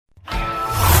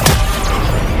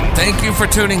Thank you for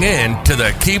tuning in to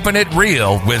the Keeping It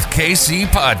Real with KC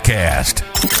podcast,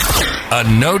 a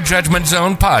no judgment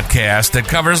zone podcast that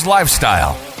covers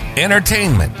lifestyle,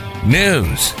 entertainment,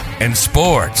 news, and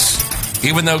sports.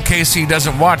 Even though KC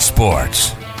doesn't watch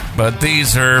sports, but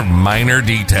these are minor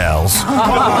details.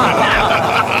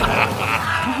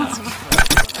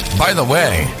 By the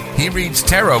way, he reads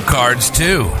tarot cards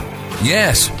too.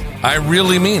 Yes, I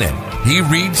really mean it. He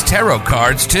reads tarot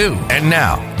cards too. And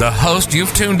now, the host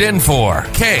you've tuned in for,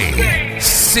 KC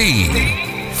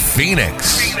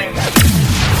Phoenix.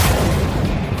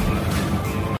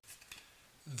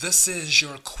 This is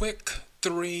your quick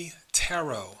 3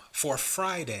 tarot for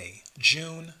Friday,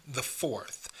 June the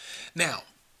 4th. Now,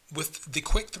 with the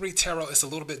quick 3 tarot, it's a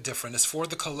little bit different. It's for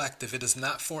the collective. It is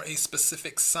not for a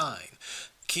specific sign.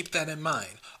 Keep that in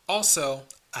mind. Also,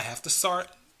 I have to start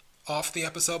off the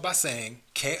episode by saying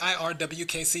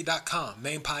KIRWKC.com,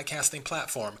 main podcasting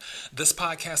platform. This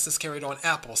podcast is carried on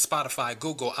Apple, Spotify,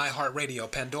 Google, iHeartRadio,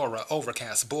 Pandora,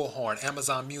 Overcast, Bullhorn,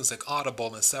 Amazon Music,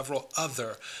 Audible, and several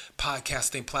other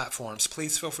podcasting platforms.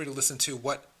 Please feel free to listen to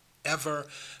whatever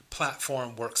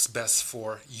platform works best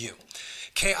for you.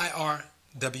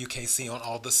 KIRWKC on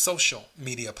all the social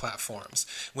media platforms.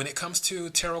 When it comes to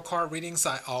tarot card readings,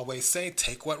 I always say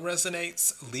take what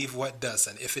resonates, leave what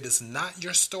doesn't. If it is not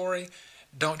your story,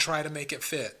 don't try to make it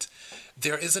fit.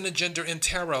 There isn't a gender in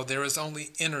tarot, there is only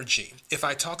energy. If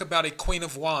I talk about a Queen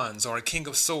of Wands or a King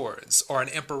of Swords or an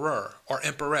Emperor or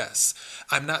Empress,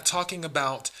 I'm not talking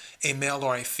about a male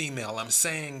or a female. I'm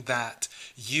saying that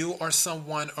you or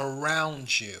someone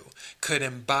around you could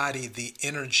embody the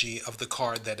energy of the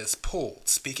card that is pulled.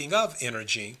 Speaking of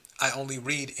energy, I only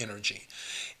read energy.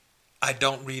 I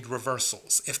don't read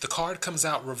reversals. If the card comes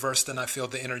out reversed and I feel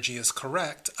the energy is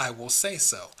correct, I will say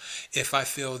so. If I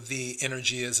feel the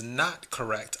energy is not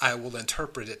correct, I will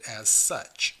interpret it as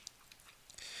such.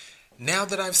 Now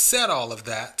that I've said all of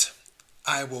that,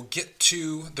 I will get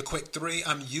to the quick 3.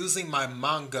 I'm using my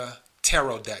manga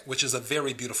tarot deck, which is a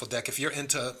very beautiful deck. If you're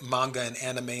into manga and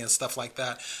anime and stuff like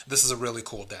that, this is a really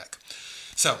cool deck.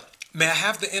 So, may I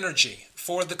have the energy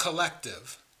for the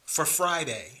collective for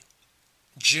Friday,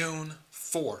 June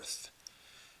 4th.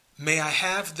 May I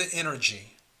have the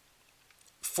energy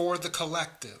for the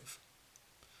collective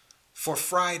for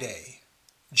Friday,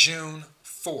 June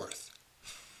 4th.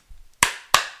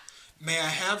 May I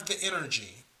have the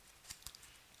energy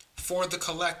for the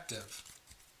collective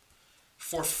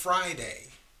for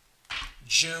Friday,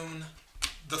 June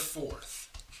the 4th.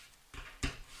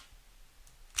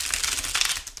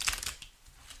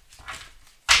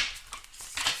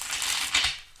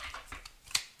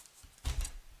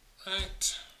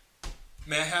 Right.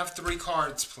 May I have 3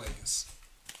 cards, please?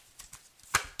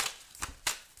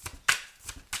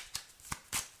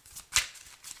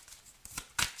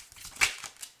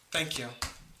 Thank you.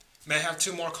 May I have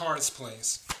 2 more cards,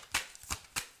 please?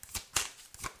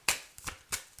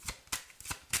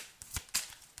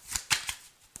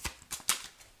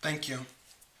 Thank you.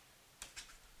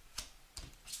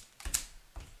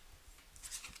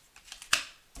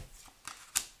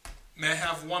 May I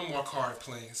have 1 more card,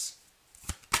 please?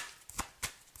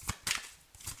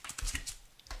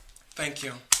 Thank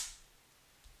you.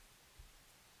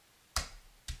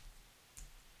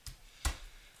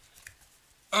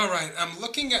 All right, I'm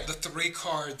looking at the 3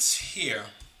 cards here.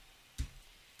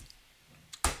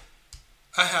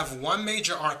 I have 1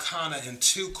 major arcana and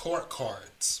 2 court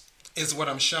cards, is what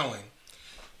I'm showing.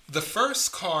 The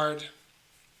first card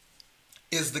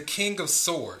is the King of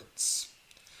Swords.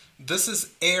 This is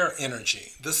air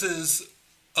energy. This is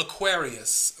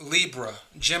Aquarius, Libra,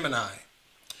 Gemini.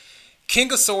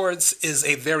 King of Swords is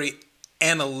a very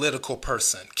analytical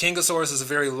person. King of Swords is a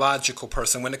very logical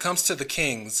person. When it comes to the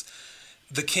kings,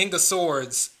 the King of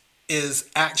Swords is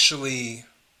actually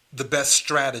the best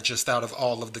strategist out of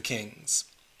all of the kings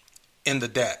in the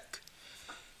deck.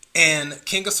 And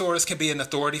King of Swords can be an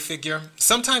authority figure.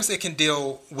 Sometimes it can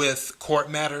deal with court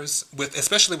matters,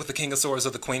 especially with the King of Swords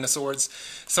or the Queen of Swords.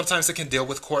 Sometimes it can deal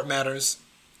with court matters.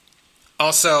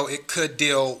 Also, it could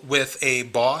deal with a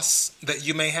boss that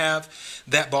you may have.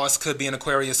 That boss could be an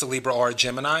Aquarius, a Libra, or a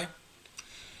Gemini.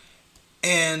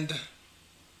 And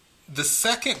the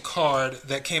second card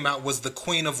that came out was the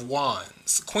Queen of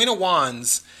Wands. Queen of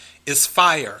Wands is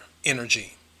fire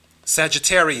energy.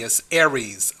 Sagittarius,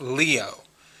 Aries, Leo.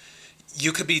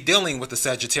 You could be dealing with a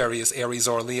Sagittarius, Aries,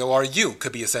 or Leo, or you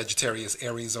could be a Sagittarius,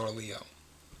 Aries, or Leo.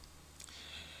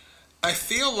 I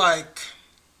feel like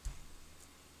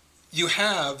you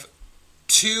have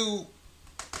 2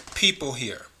 people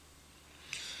here.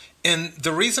 And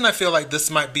the reason I feel like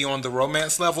this might be on the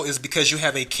romance level is because you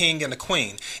have a king and a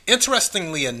queen.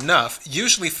 Interestingly enough,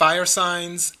 usually fire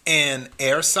signs and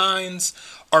air signs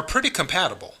are pretty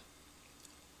compatible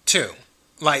too.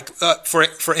 Like,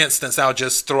 for instance, I'll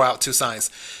just throw out two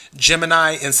signs.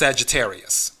 Gemini and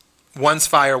Sagittarius. One's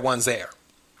fire, one's air.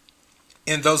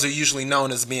 And those are usually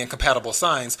known as being compatible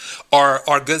signs, or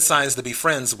are good signs to be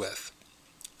friends with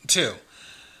too.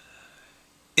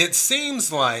 It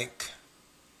seems like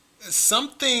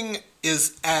something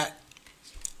is at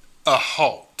a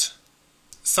halt.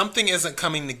 Something isn't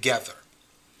coming together.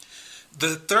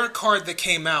 The third card that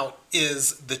came out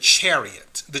is the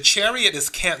Chariot. The Chariot is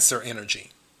Cancer energy.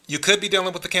 You could be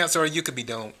dealing with the Cancer, or you could be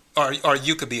dealing, or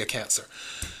you could be a Cancer.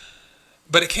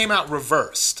 But it came out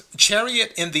reversed.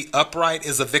 Chariot in the upright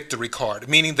is a victory card,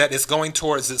 meaning that it's going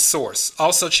towards its source.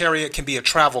 Also, Chariot can be a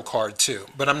travel card too,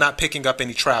 but I'm not picking up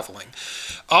any traveling.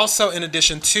 Also, in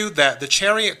addition to that, the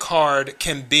Chariot card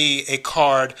can be a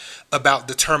card about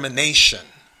determination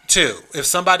too. If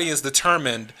somebody is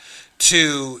determined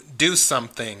to do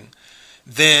something,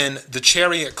 then the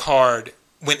Chariot card,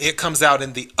 when it comes out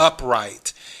in the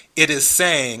upright, it is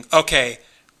saying, okay,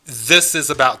 this is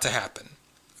about to happen.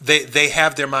 They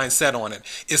have their mind set on it.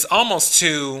 It's almost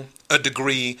to a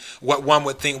degree what one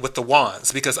would think with the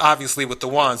wands, because obviously with the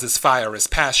wands is fire, is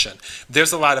passion.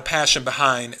 There's a lot of passion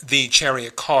behind the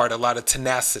Chariot card, a lot of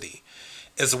tenacity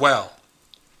as well.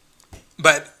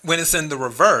 But when it's in the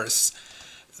reverse,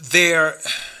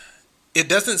 it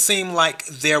doesn't seem like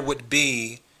there would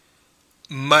be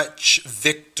much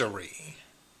victory.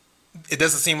 It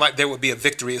doesn't seem like there would be a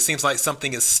victory. It seems like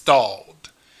something is stalled.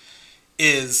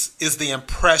 Is the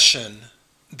impression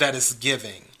that is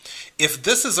giving. If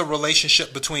this is a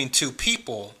relationship between two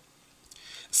people,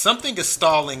 something is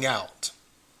stalling out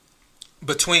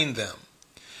between them.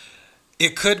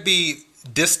 It could be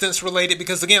distance related,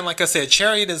 because again, like I said,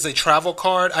 Chariot is a travel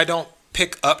card. I don't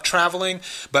pick up traveling,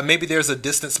 but maybe there's a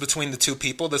distance between the two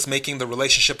people that's making the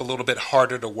relationship a little bit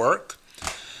harder to work.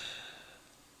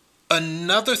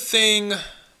 Another thing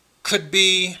could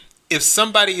be, if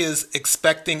somebody is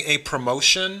expecting a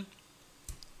promotion,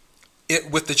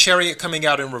 with the Chariot coming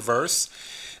out in reverse,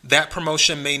 that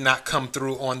promotion may not come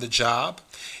through on the job.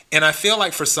 And I feel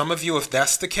like for some of you, if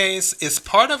that's the case,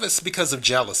 part of it's because of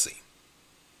jealousy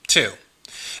too.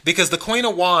 Because the Queen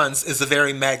of Wands is a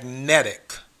very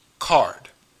magnetic card.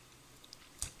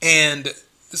 And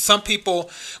some people,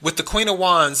 with the Queen of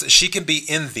Wands, she can be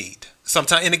envied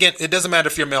sometimes. And again, it doesn't matter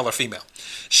if you're male or female.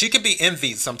 She can be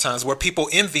envied sometimes, where people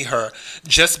envy her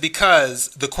just because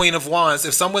the Queen of Wands,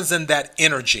 if someone's in that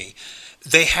energy,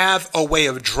 they have a way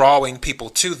of drawing people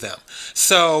to them.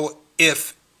 So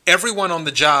if everyone on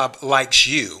the job likes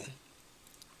you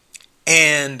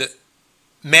and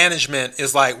management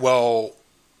is like, well,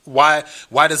 why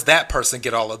does that person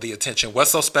get all of the attention?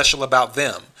 What's so special about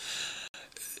them?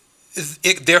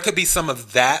 There could be some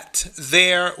of that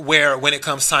there, where when it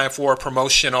comes time for a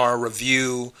promotion or a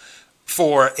review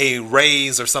for a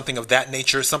raise or something of that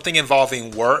nature, something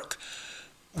involving work,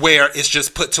 where it's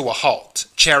just put to a halt.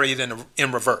 Chariot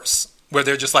in reverse, where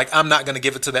they're just like, I'm not going to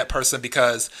give it to that person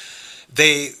because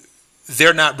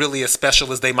they're not really as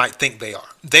special as they might think they are.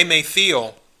 They may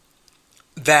feel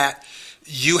that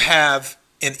you have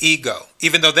an ego,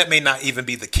 even though that may not even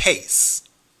be the case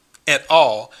at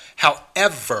all.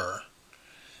 However,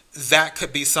 that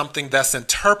could be something that's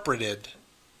interpreted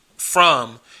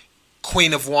from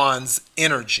Queen of Wands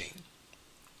energy.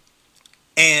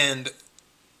 And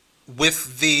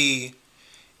with the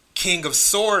King of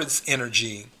Swords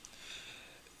energy,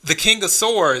 the King of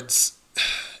Swords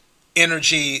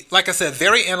energy, like I said,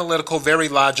 very analytical, very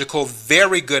logical,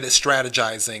 very good at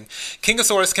strategizing. King of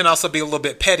Swords can also be a little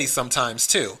bit petty sometimes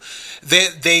too.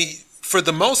 They for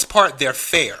the most part, they're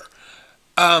fair.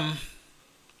 On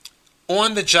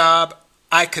the job,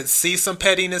 I could see some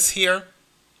pettiness here.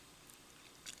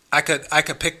 I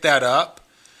could pick that up,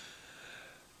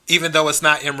 even though it's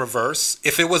not in reverse.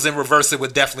 If it was in reverse, it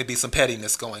would definitely be some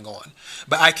pettiness going on.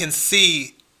 But I can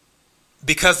see,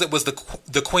 because it was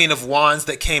the Queen of Wands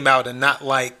that came out, and not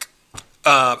like,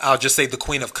 I'll just say the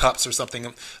Queen of Cups or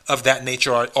something of that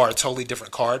nature, or a totally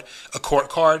different card, a court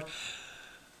card.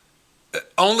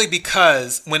 Only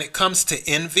because when it comes to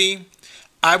envy,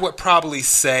 I would probably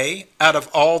say, out of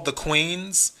all the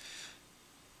queens,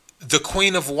 the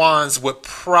Queen of Wands would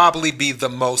probably be the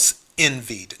most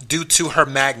envied due to her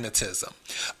magnetism.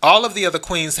 All of the other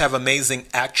queens have amazing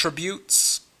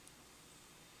attributes,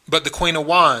 but the Queen of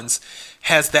Wands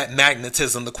has that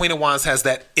magnetism. The Queen of Wands has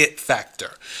that it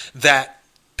factor that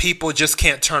people just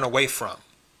can't turn away from.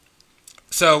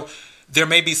 So there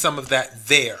may be some of that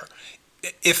there.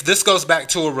 if this goes back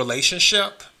to a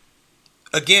relationship,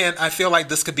 again, I feel like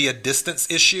this could be a distance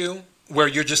issue where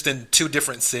you're just in two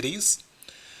different cities.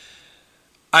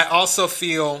 I also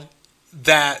feel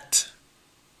that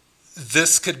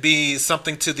this could be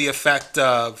something to the effect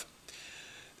of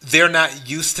they're not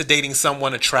used to dating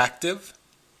someone attractive.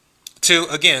 To,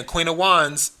 again, Queen of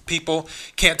Wands, people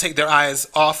can't take their eyes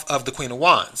off of the Queen of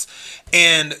Wands.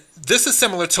 And this is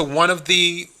similar to one of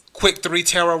the quick 3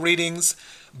 tarot readings,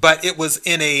 but it was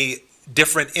in a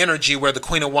different energy where the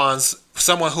Queen of Wands,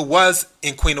 someone who was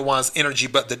in Queen of Wands energy,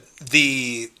 but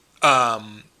the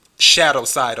shadow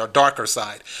side or darker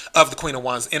side of the Queen of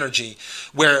Wands energy,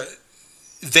 where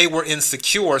they were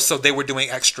insecure, so they were doing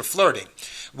extra flirting.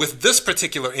 With this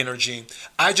particular energy,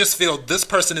 I just feel this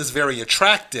person is very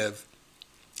attractive,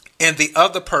 and the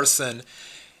other person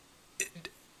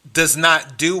does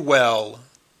not do well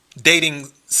dating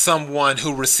someone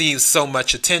who receives so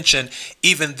much attention,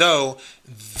 even though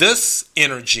this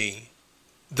energy,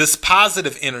 this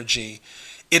positive energy,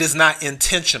 it is not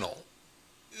intentional.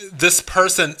 This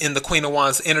person in the Queen of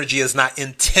Wands energy is not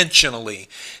intentionally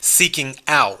seeking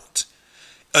out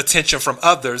attention from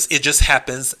others. It just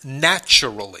happens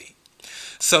naturally.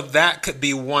 So that could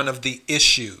be one of the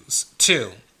issues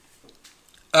too.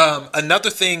 Another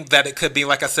thing that it could be,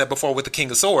 like I said before with the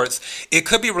King of Swords, it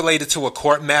could be related to a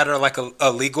court matter, like a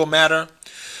legal matter,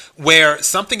 where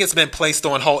something has been placed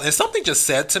on hold. And something just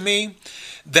said to me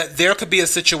that there could be a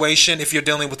situation, if you're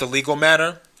dealing with a legal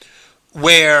matter,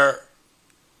 where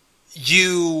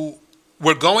you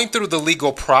were going through the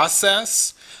legal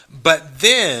process, but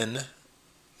then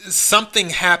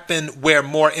something happened where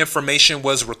more information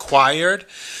was required.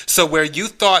 So where you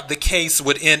thought the case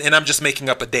would end, and I'm just making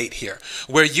up a date here,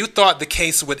 where you thought the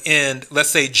case would end, let's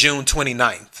say June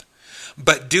 29th,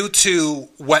 but due to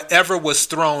whatever was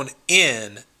thrown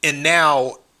in, and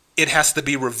now it has to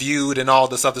be reviewed and all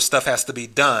this other stuff has to be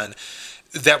done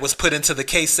that was put into the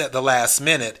case at the last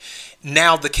minute,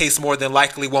 now the case more than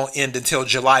likely won't end until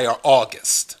July or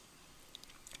August,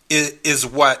 is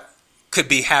what could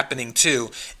be happening too,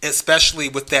 especially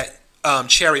with that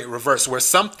Chariot reverse, where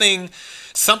something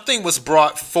was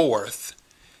brought forth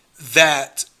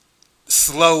that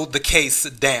slowed the case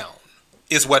down,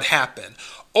 is what happened.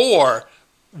 Or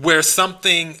where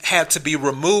something had to be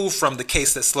removed from the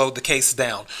case that slowed the case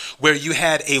down, where you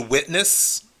had a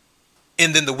witness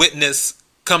and then the witness,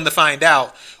 come to find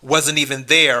out, wasn't even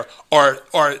there, or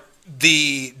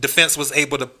the defense was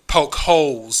able to poke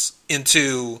holes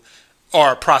into,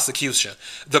 or prosecution.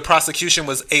 The prosecution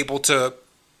was able to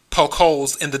poke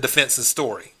holes in the defense's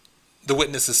story, the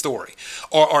witness's story,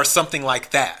 or something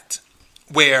like that,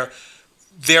 where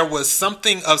there was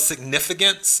something of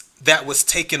significance that was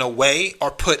taken away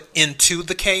or put into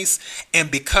the case,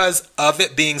 and because of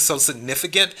it being so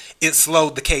significant, it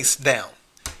slowed the case down,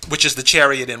 which is the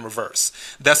Chariot in reverse.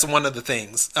 That's one of the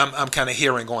things I'm kind of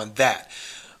hearing on that.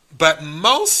 But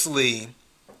mostly,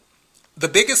 the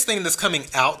biggest thing that's coming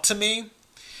out to me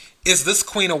is this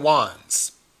Queen of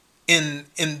Wands, in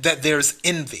that there's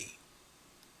envy.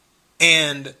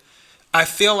 And I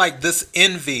feel like this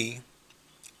envy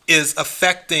is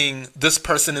affecting this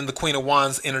person in the Queen of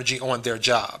Wands energy on their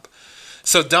job.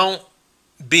 So don't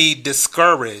be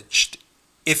discouraged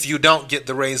if you don't get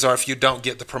the raise or if you don't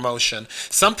get the promotion.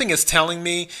 Something is telling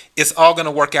me it's all going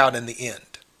to work out in the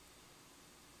end.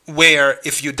 Where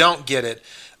if you don't get it,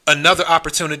 another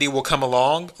opportunity will come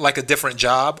along, like a different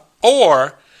job,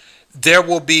 or there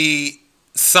will be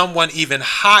someone even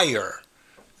higher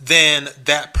than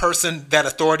that person, that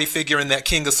authority figure in that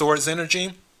King of Swords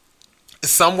energy,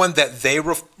 someone that they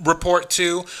report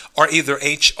to, or either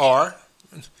HR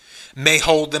may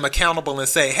hold them accountable and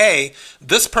say, hey,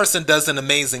 this person does an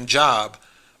amazing job.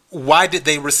 Why did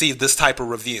they receive this type of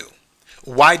review?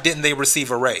 Why didn't they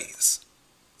receive a raise?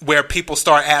 Where people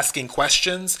start asking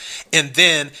questions, and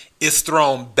then it's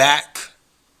thrown back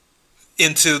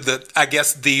into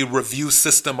the review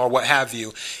system or what have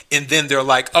you. And then they're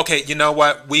like, okay, you know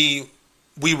what? We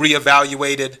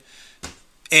reevaluated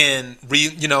and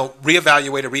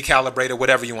recalibrated,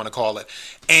 whatever you want to call it.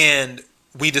 And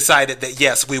we decided that,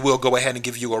 yes, we will go ahead and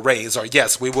give you a raise, or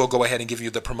yes, we will go ahead and give you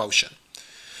the promotion.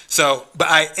 So, but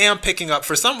I am picking up,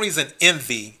 for some reason,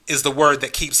 envy is the word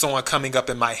that keeps on coming up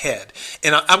in my head.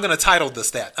 And I'm going to title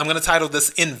this that. I'm going to title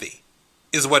this envy,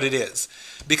 is what it is.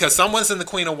 Because someone's in the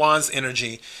Queen of Wands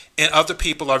energy, and other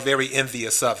people are very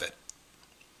envious of it.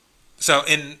 So,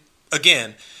 and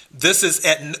again, this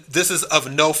is of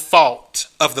no fault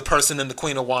of the person in the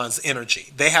Queen of Wands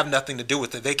energy. They have nothing to do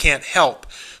with it. They can't help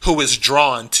who is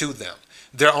drawn to them.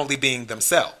 They're only being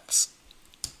themselves.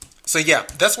 So yeah,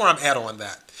 that's where I'm at on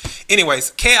that.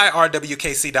 Anyways,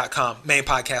 KIRWKC.com, main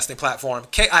podcasting platform.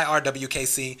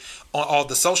 KIRWKC on all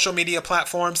the social media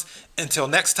platforms. Until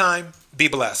next time, be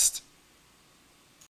blessed.